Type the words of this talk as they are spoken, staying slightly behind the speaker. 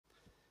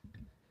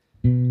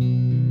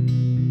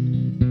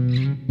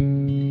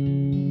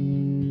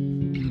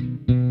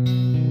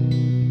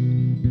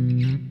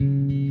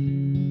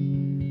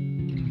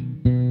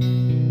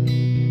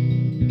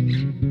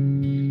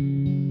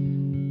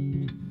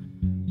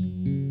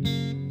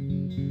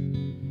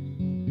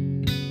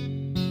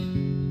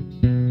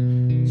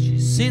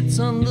sits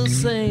on the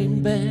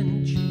same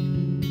bench.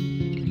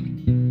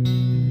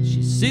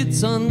 She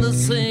sits on the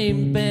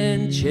same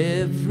bench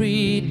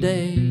every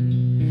day.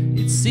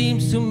 It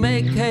seems to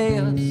make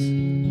chaos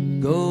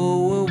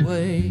go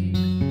away.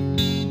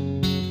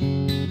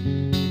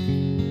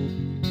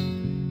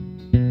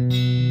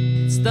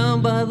 It's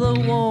down by the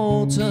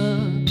water.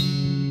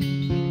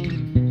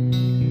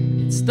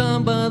 It's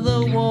down by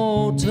the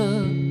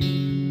water,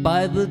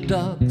 by the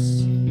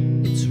docks.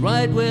 It's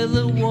right where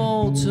the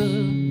water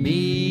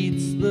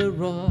meets the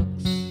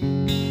rocks.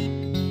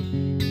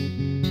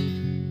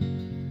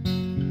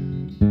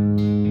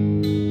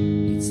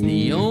 It's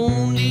the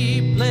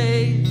only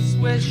place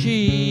where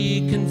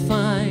she can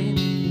find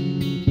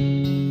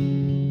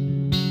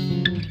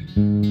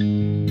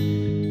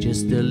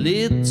just a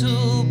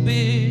little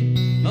bit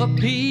of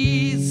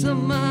peace of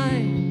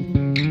mind.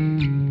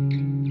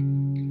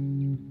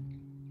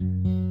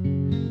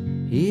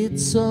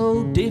 It's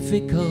so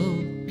difficult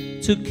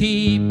to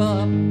keep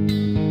up.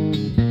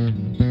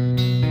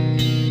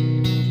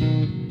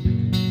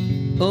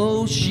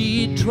 Oh,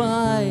 she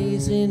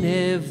tries in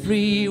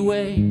every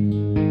way.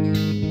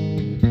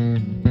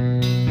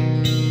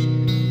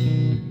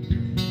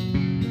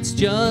 It's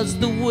just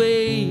the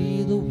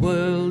way the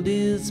world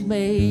is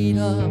made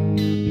up.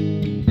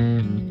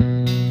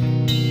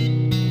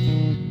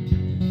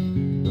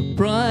 The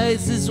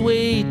price is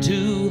way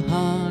too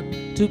hard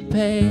to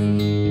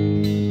pay.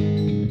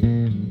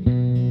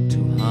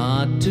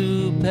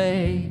 To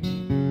pay.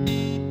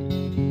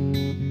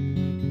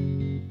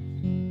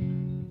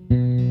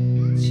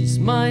 She's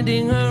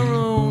minding her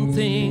own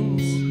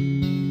things.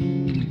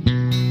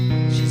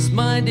 She's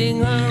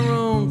minding her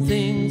own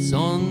things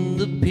on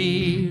the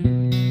pier.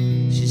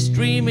 She's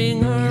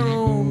dreaming her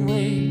own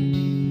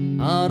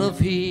way out of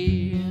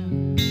here.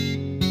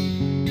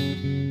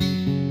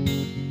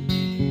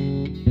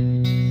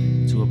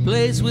 To a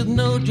place with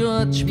no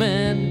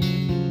judgment,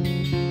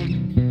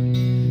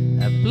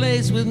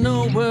 place with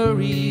no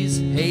worries,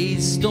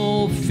 haste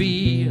or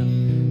fear.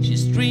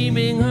 She's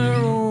dreaming her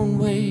own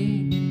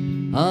way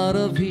out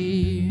of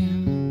here.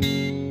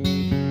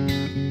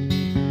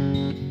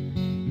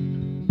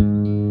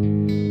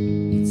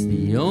 It's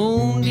the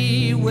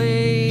only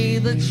way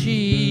that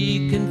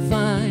she can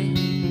find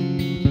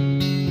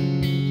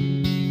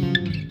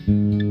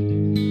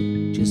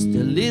just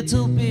a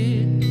little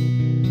bit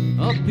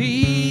of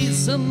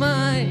peace of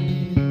mind.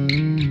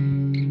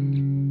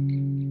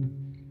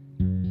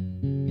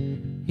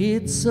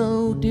 It's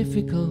so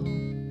difficult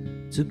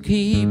to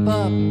keep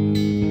up.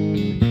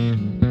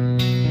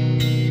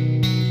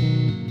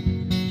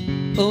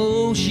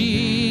 Oh,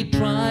 she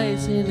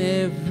tries in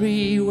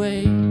every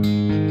way.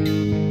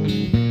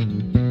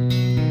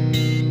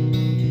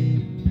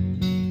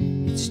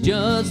 It's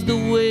just the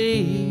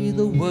way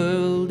the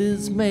world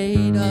is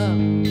made up.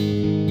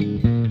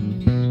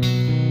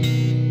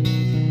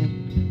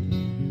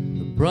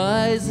 The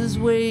price is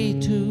way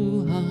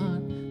too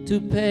hard to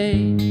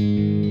pay.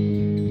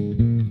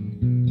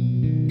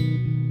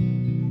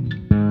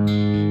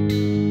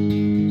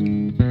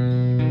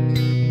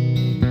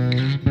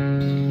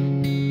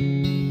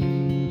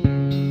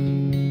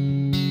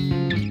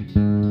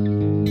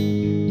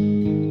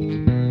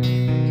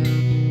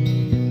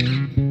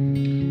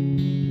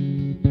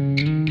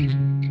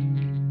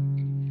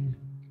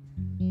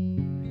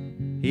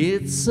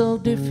 It's so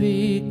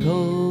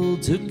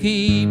difficult to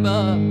keep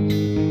up.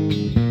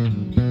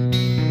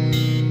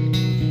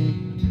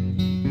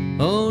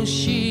 Oh,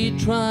 she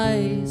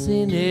tries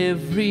in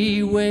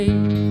every way.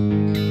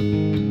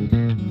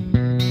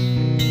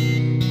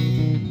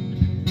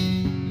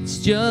 It's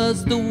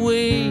just the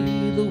way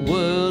the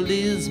world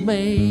is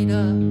made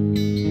up.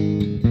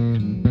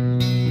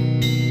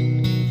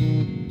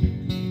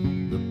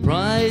 The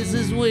price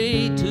is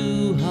way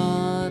too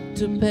hard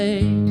to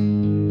pay.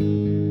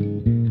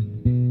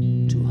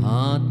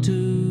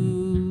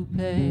 To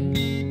pay.